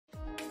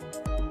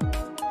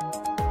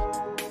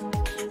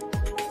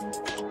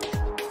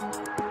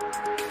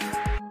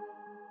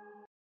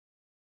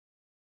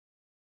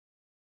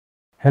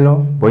Hello,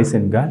 boys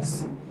and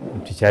girls.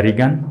 I'm Teacher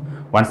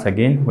Regan. Once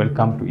again,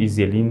 welcome to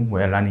Easy LCM,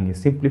 where learning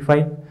is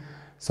simplified.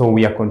 So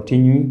we are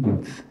continuing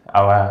with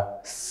our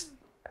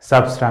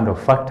substrand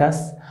of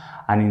factors,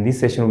 and in this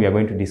session, we are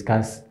going to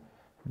discuss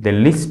the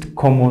least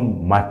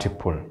common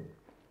multiple,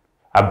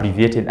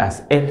 abbreviated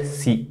as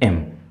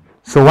LCM.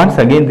 So once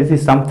again, this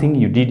is something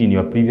you did in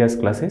your previous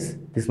classes.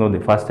 This is not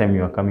the first time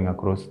you are coming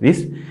across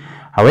this.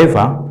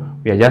 However,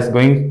 we are just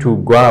going to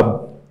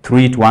go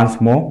through it once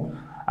more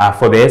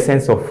for the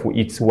essence of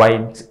its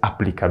wide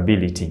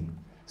applicability.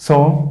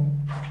 So,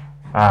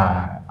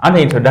 under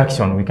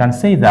introduction, we can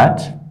say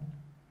that,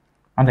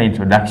 under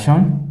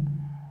introduction,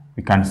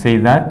 we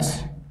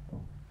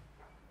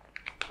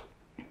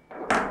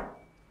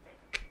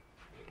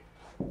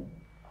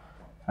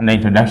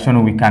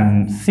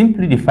can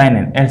simply define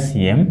an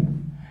LCM.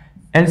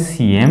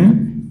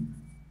 LCM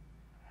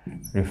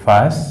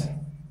refers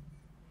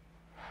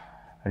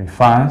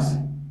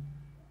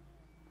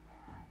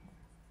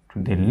to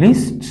the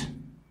least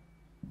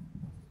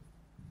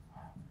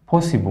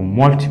possible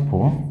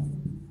multiple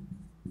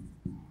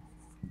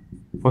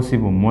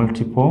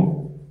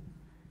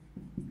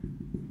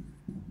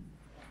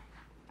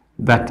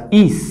that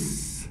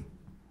is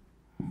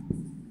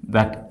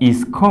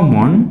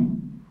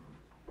common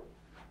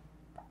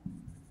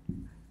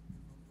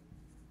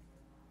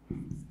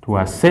to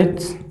a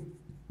set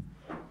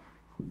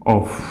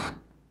of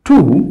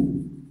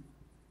two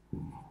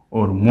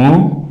or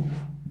more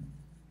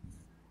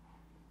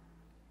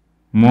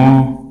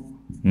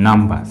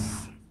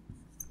numbers.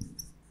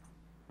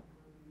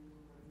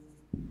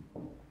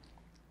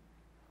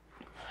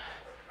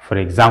 For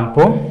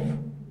example,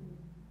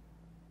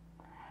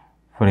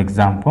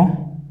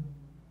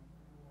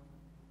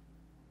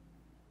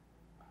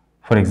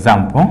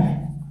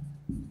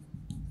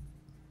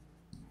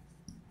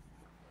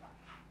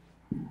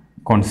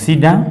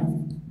 consider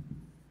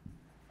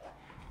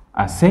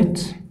a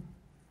set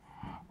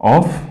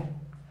of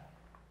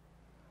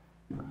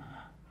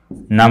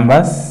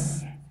numbers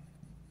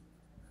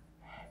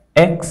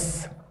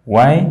x,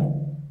 y,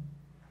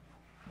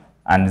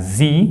 and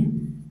z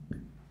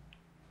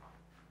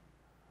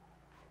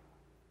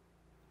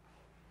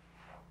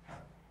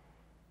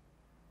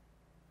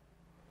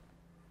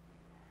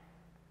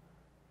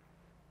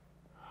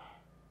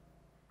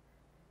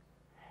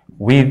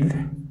with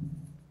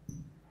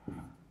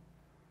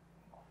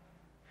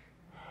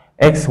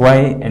x,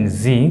 y, and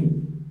z.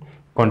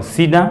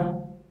 Consider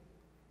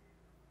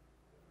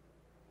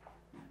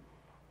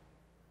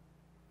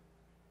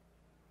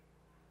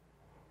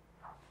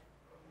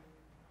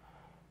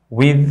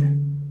with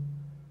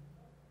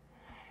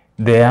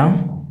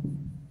their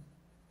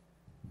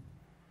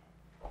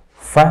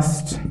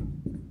first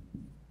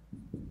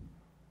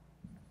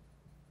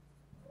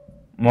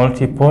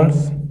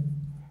multiples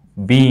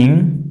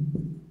being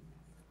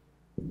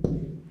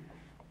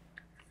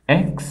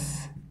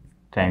x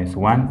times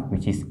 1,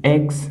 which is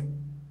x,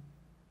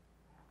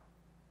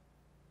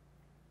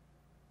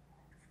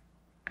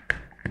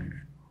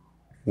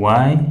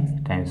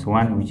 y times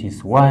 1, which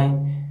is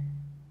y,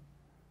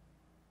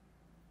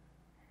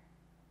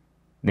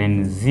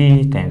 then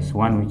z times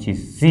 1, which is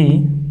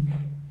z,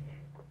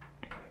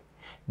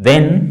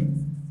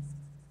 then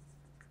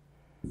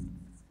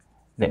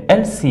the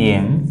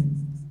LCM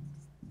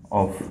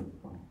of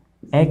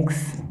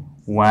x,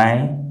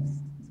 y,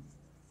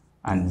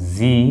 and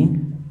z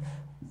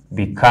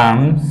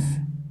becomes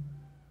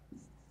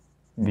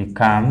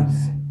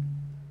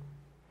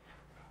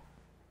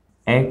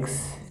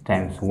x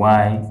times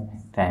y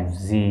times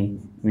z,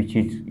 which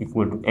is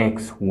equal to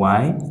x,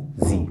 y,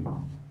 z.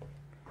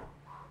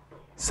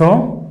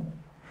 So,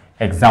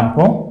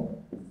 example.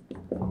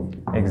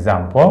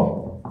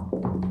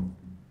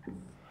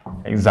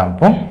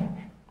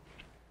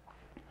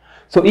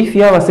 So if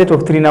you have a set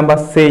of three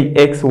numbers, say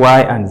x,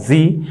 y, and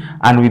z,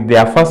 and with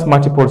their first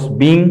multiples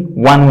being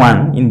 1,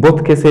 1, in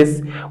both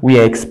cases, we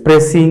are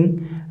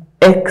expressing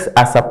x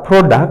as a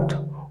product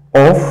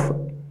of,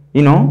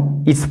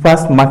 its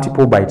first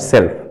multiple by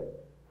itself.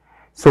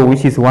 So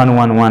which is 1,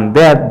 1, 1.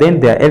 Then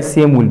their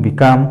LCM will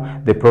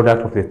become the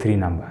product of the three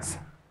numbers.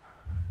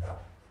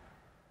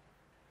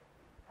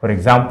 For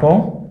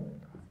example,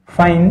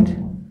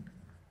 find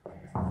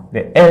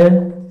the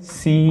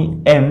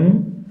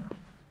LCM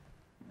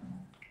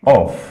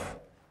of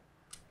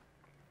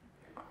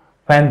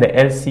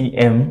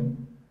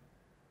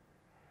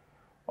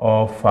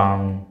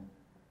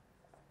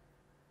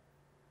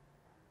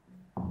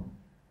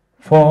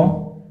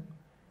 4,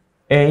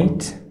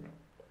 8,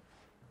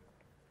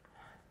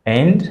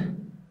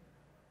 and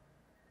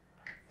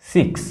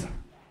 6.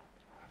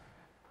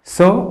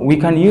 So we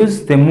can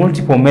use the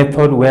multiple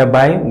method,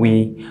 whereby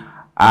we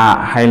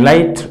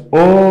highlight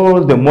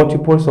all the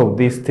multiples of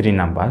these three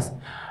numbers.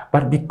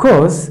 But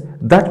because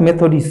that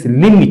method is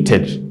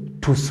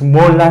limited to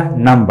smaller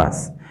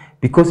numbers,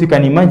 because you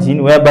can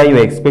imagine whereby you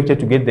are expected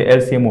to get the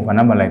LCM of a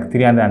number like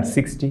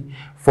 360,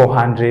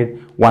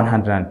 400,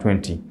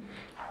 120.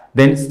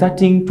 Then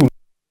starting to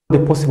the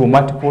possible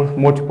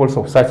multiples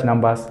of such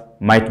numbers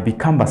might be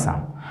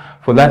cumbersome.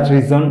 For that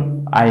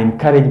reason, I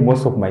encourage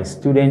most of my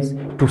students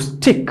to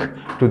stick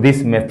to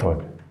this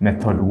method,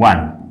 method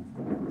 1.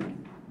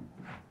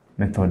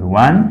 Method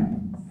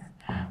 1,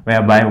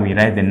 whereby we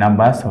write the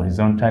numbers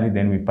horizontally,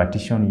 then we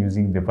partition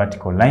using the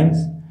vertical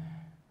lines.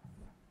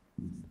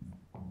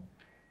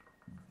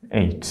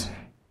 8.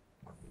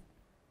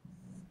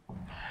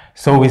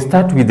 So we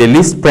start with the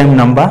least prime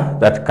number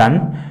that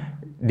can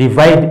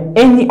divide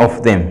any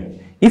of them.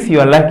 If you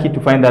are lucky to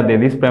find that the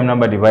least prime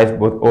number divides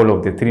all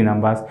of the 3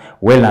 numbers,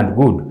 well and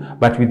good.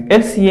 But with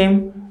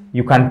LCM,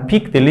 you can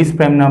pick the least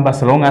prime number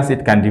so long as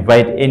it can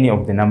divide any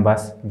of the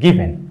numbers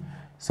given.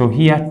 So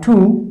here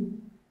 2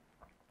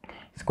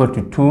 is equal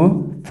to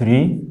 2,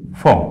 3,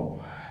 4.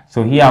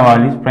 So here our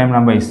least prime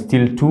number is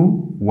still 2,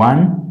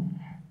 1,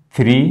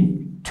 3,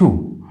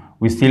 2.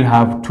 We still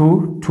have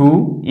 2,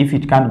 2. If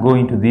it can't go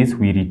into this,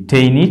 we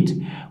retain it.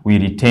 We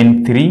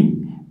retain 3,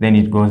 then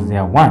it goes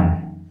there 1.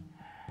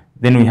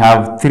 Then we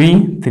have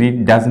 3.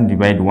 3 doesn't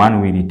divide 1,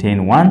 we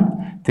retain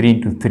 1. 3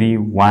 into 3,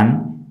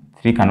 1.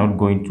 3 cannot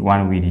go into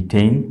 1, we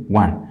retain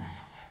 1.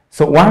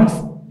 So once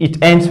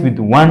it ends with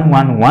 1,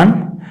 1,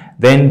 1,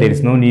 then there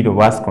is no need of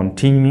us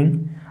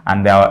continuing,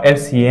 and our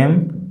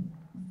LCM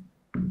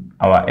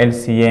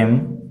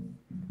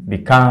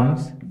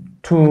becomes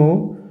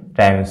 2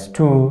 times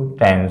 2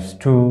 times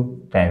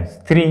 2 times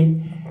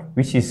 3,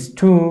 which is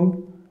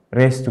 2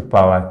 raised to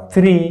power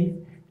 3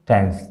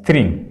 times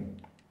 3.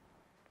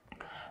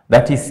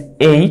 That is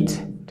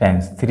 8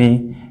 times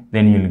 3,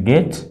 then you'll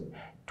get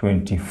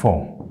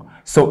 24.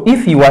 So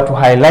if you were to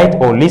highlight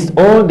or list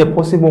all the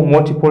possible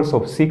multiples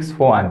of 6,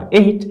 4, and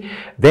 8,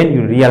 then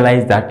you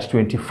realize that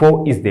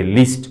 24 is the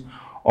least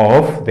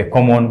of the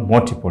common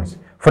multiples.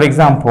 For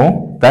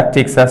example, that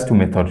takes us to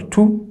method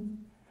 2.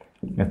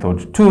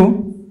 Method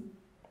 2,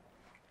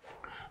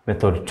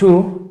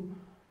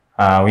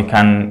 we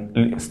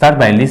can start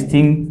by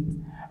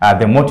listing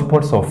the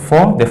multiples of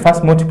 4. The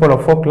first multiple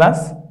of 4,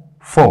 class,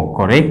 4,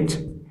 correct.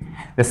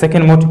 The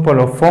second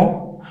multiple of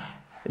 4,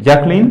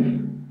 Jacqueline,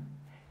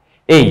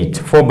 8,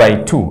 4 by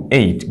 2,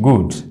 8,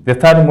 good. The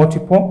third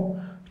multiple,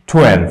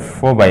 12,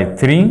 4 by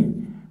 3,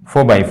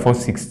 4 by 4,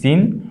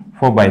 16,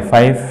 4 by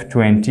 5,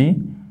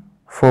 20,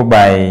 4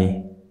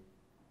 by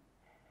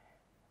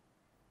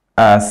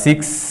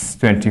 6,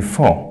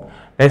 24.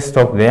 Let's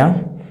stop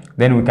there.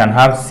 Then we can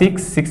have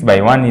 6. 6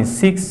 by 1 is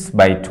 6,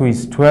 by 2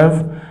 is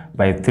 12,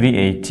 by 3,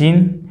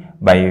 18,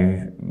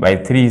 by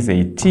 3 is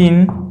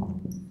 18,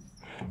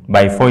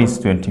 by 4 is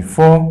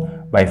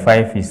 24, by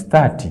 5 is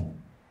 30.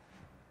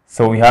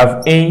 So we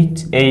have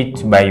 8.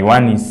 8 by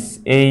 1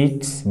 is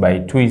 8, by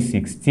 2 is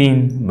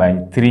 16, by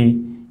 3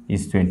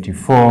 is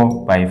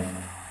 24, by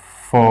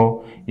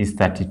 4 is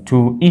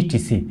 32,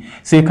 etc.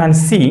 So you can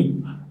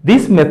see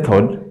this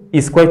method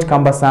is quite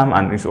cumbersome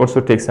and it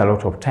also takes a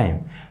lot of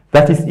time.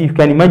 That is, you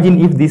can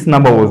imagine if this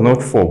number was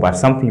not 4 but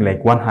something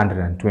like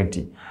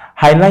 120.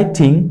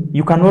 Highlighting,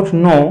 you cannot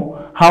know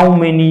how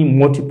many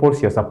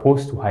multiples you're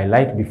supposed to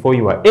highlight before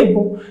you are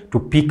able to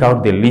pick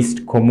out the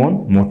least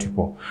common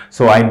multiple.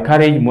 So I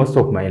encourage most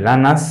of my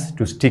learners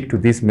to stick to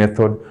this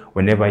method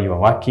whenever you are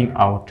working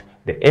out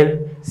the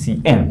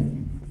LCM.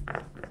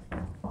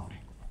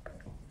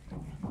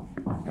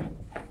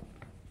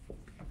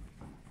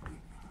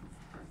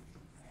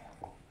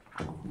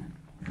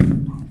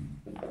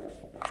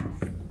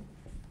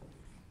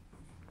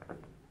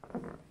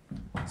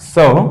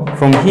 So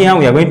from here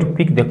we are going to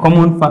pick the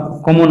common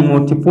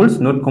multiples,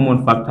 not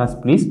common factors,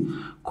 please.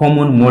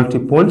 Common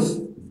multiples.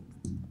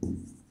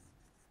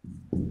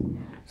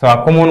 So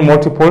our common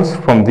multiples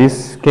from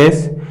this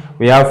case,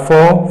 we have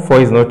 4.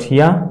 4 is not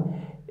here.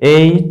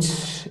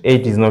 8.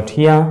 8 is not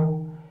here.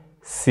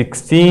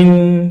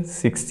 16.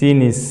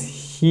 16 is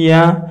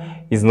here.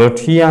 Is not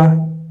here.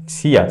 It's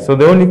here. So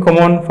the only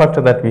common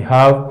factor that we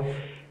have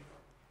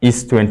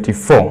is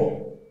 24.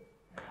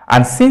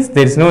 And since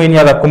there is no any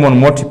other common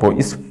multiple,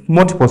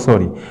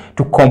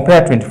 to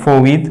compare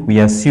 24 with, we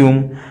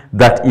assume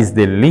that is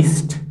the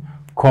least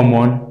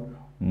common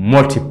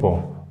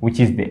multiple, which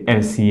is the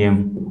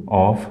LCM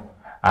of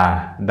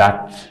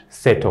that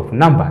set of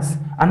numbers.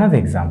 Another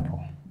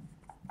example.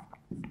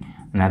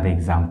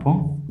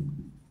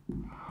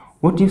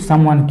 What if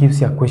someone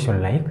gives you a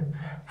question like,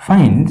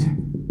 find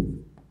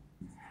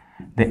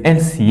the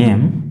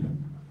LCM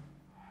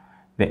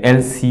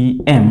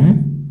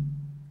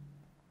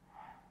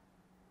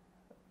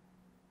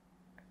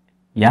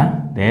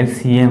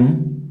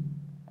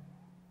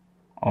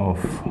of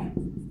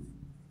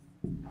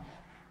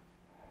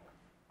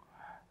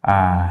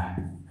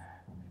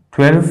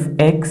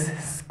 12x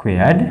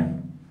squared,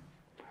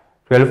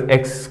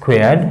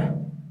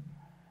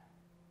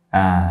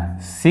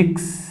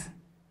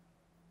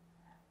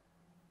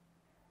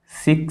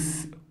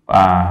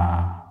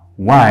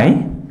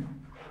 6y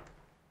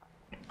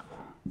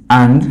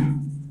and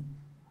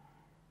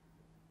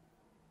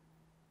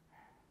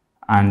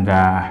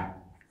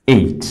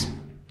 8.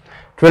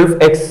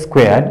 12x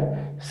squared,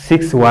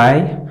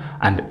 6y,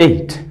 and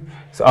 8.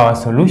 So our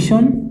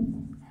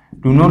solution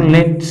Do not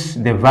let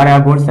the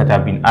variables that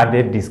have been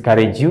added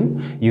discourage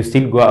you. You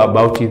still go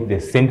about it the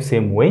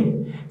same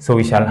way. So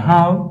we shall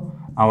have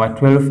our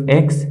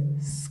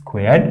 12x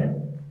squared.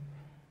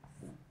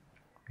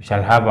 We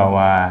shall have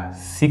our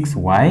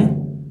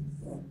 6y.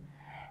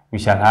 We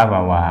shall have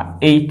our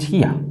 8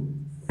 here.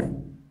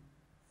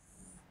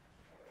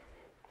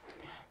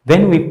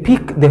 Then we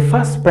pick the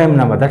first prime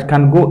number that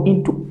can go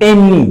into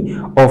any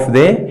of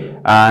the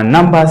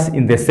numbers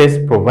in the sets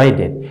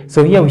provided.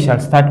 So here we shall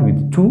start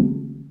with 2.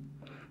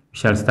 We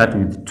shall start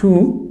with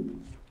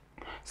 2.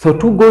 So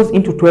 2 goes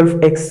into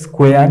 12x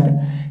squared,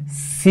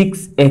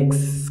 6x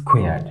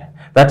squared.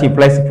 That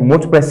implies if you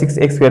multiply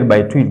 6x squared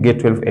by 2, you get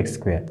 12x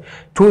squared.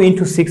 2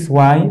 into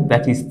 6y,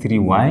 that is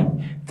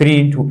 3y.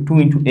 2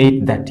 into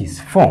 8, that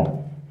is 4.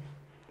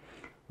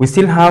 We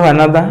still have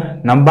another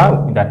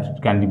number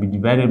that can be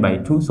divided by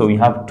 2. So we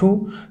have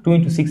 2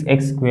 into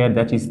 6x squared,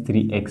 that is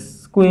 3x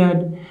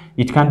squared.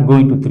 It can't go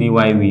into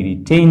 3y, we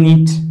retain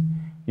it.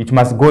 It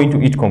must go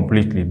into it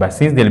completely. But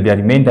since there will be a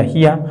remainder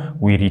here,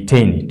 we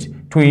retain it.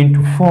 2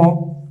 into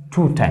 4,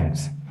 2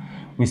 times.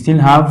 We still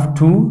have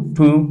 2.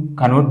 2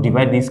 cannot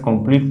divide this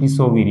completely,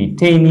 so we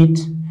retain it.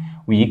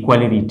 We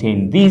equally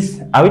retain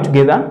this. Are we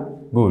together?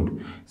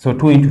 Good. So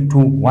 2 into 2,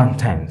 1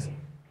 times.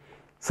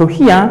 So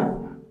here,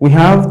 we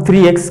have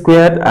 3x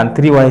squared and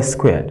 3y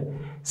squared.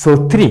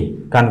 So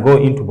 3 can go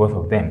into both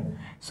of them.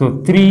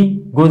 So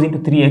 3 goes into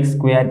 3x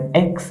squared,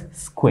 x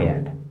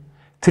squared.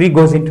 3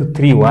 goes into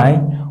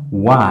 3y,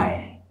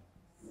 y.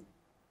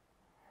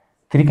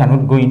 3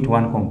 cannot go into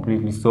 1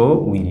 completely, so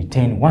we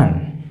retain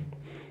 1.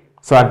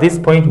 So at this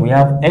point, we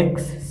have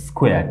x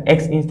squared.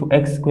 X into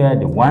x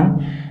squared,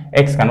 1.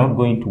 X cannot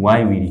go into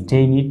y, we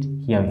retain it.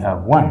 Here we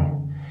have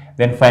 1.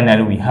 Then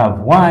finally, we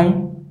have y.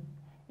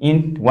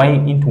 Y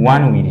into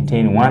 1, we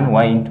retain 1.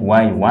 Y into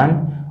y,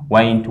 1.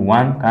 Y into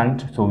 1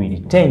 can't, so we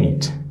retain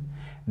it.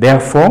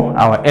 Therefore,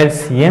 our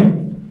LCM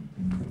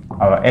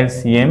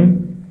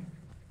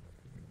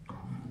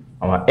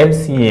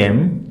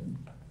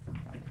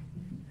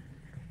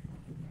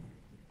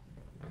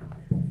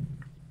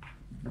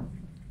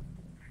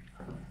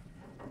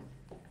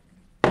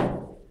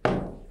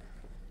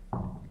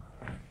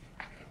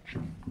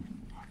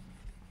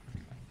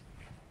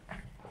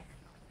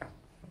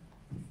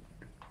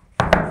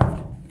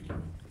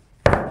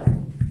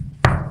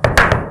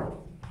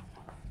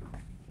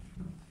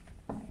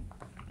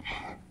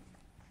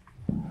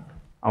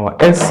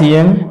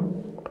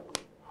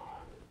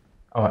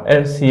our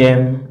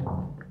LCM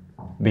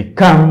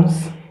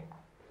becomes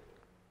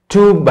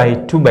 2 by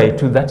 2 by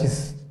 2, that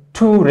is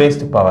 2 raised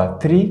to power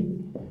 3,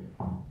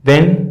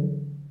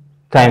 then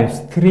times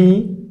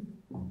 3,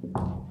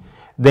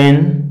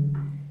 then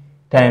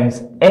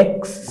times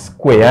x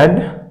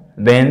squared,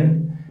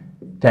 then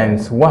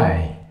times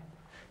y.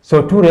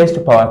 So 2 raised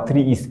to power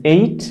 3 is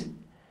 8,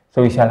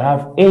 so we shall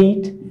have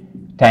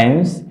 8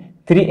 times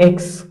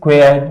 3x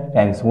squared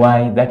times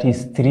y, that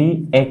is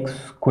 3x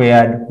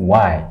squared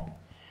y.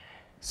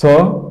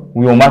 So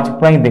we are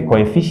multiplying the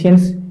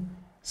coefficients.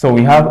 So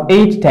we have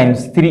 8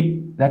 times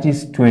 3, that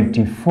is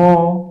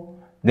 24,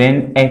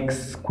 then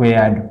x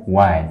squared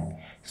y.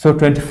 So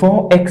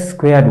 24x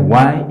squared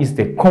y is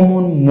the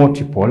common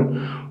multiple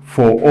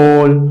for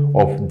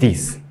all of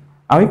this.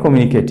 Are we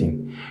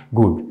communicating?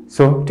 Good.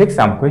 So take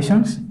some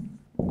questions.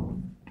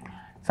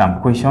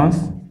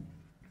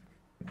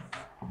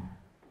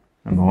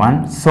 Number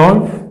 1,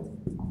 solve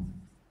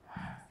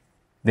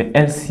the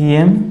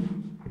LCM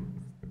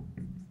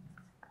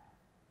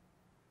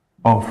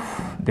of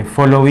the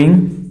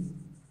following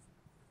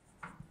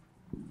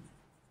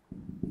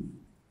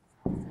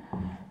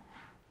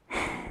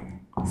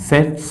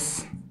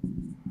sets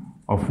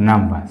of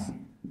numbers.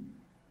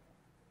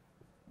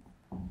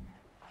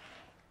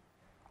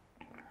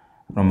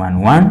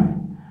 Roman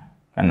 1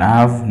 can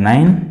have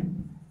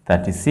 9,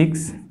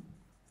 36,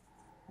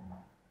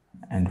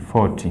 and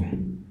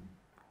 40.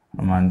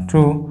 Roman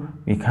 2,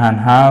 we can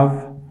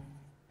have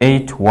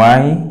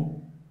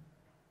 8y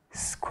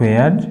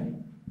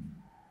squared,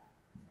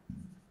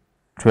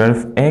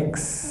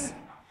 12x,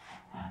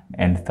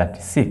 and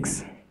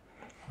 36.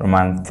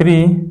 Roman 3,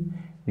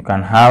 you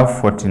can have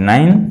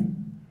 49,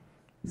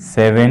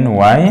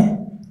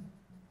 7y,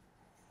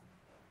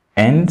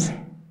 and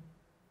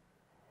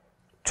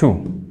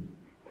 2.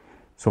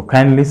 So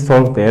kindly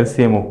solve the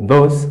LCM of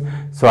those.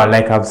 So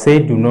like I've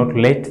said, do not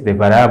let the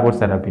variables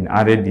that have been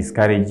added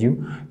discourage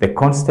you. The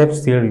concept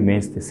still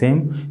remains the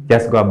same.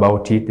 Just go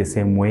about it the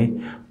same way,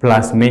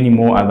 plus many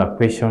more other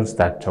questions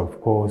that,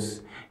 of course,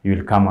 you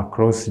will come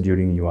across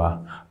during your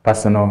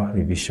personal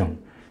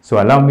revision.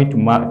 So allow me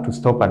to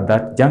stop at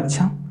that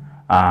juncture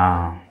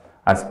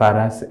as far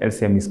as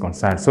LCM is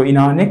concerned. So in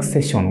our next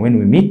session, when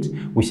we meet,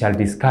 we shall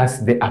discuss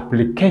the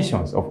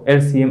applications of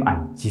LCM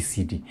and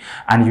GCD.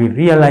 And you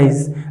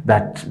realize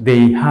that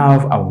they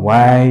have a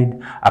wide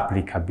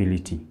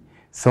applicability.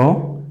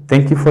 So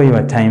thank you for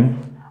your time.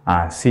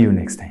 See you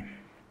next time.